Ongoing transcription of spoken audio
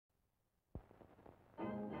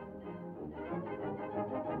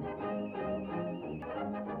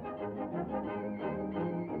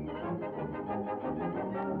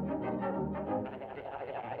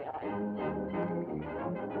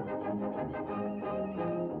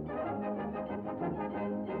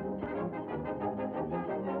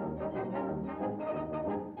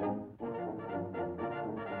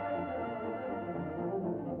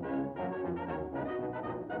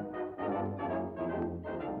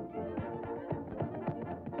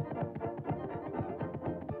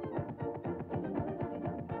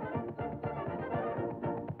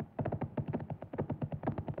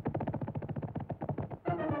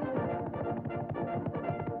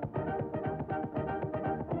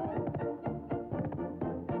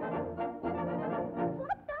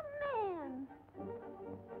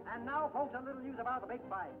about the big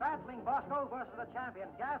fight? Battling Bosko versus the champion,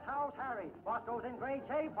 Gas House Harry. Bosko's in great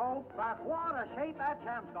shape, folks, but what a shape that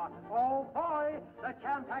champ's got. Oh, boy, the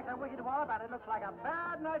champ packs a wicked wallop, and it looks like a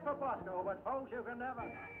bad night for Bosko, but, folks, you can never...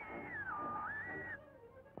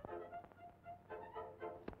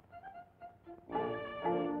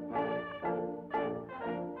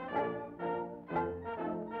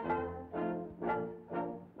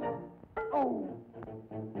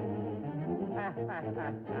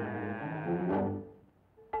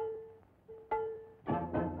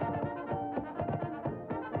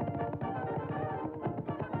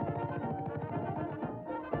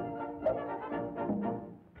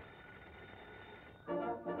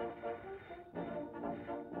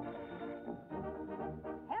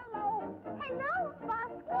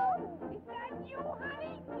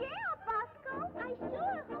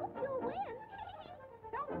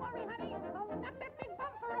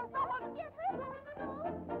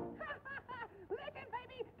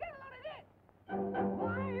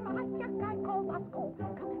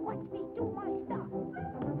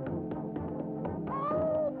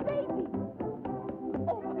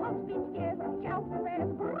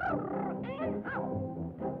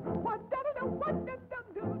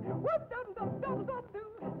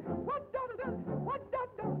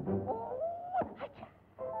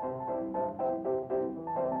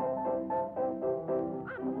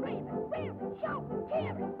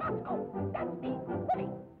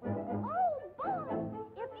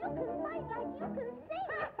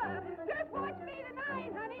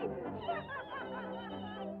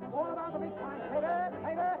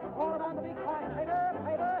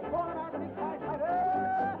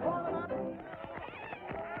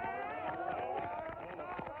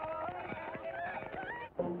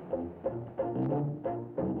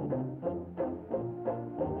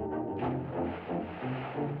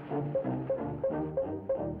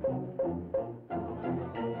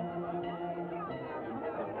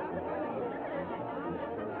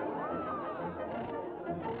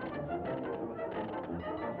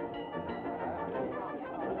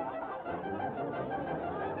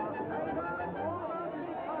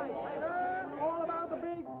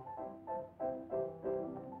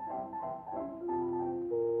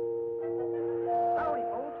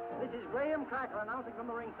 Announcing from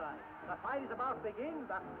the ringside. The fight is about to begin.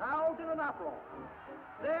 The crowd's in an uproar.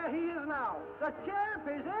 There he is now. The champ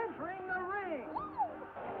is entering the ring.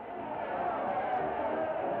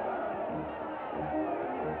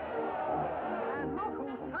 And look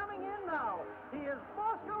who's coming in now. He is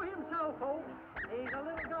Bosko himself, folks. He's a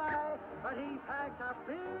little guy, but he packs a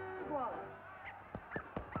big wallet.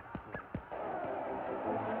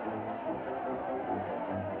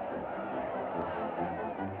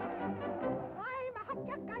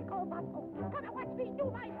 Come and watch me do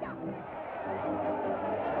my stuff.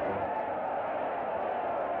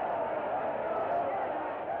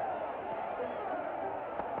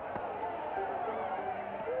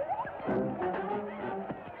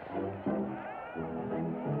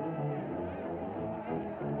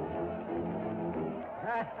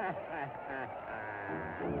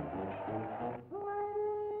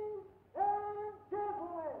 Ladies and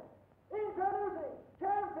gentlemen, introducing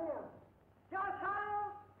champion, Gas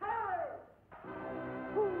House Harry.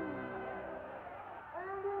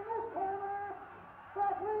 And in this corner,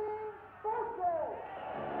 battling Bosko.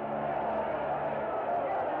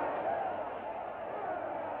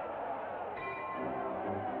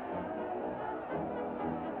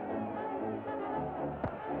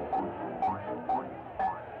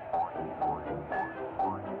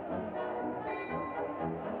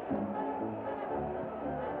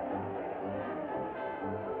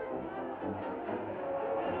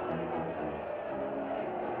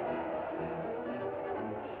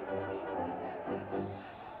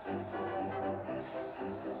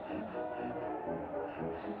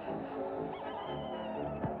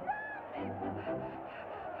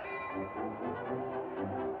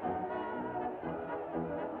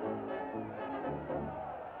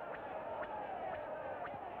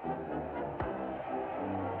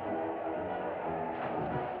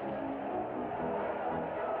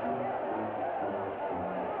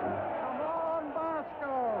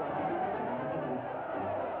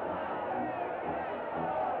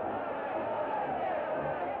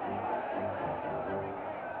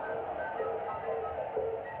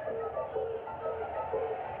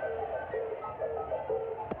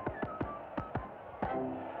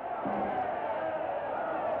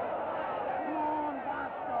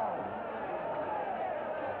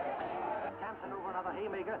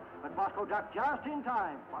 Bosko ducked just in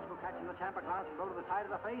time. Bosko catching the champ a glancing blow to the side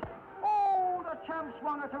of the face. Oh, the champ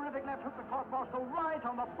swung a terrific left hook that caught Bosko right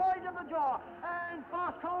on the point of the jaw. And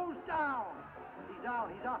Bosko's down. He's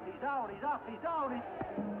down, he's up, he's down, he's up, he's down.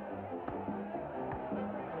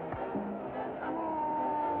 Come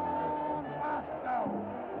on, Bosko.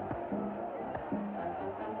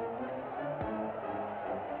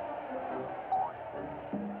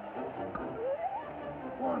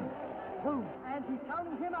 One, two, and he's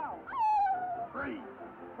counting him out. 3,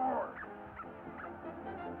 4.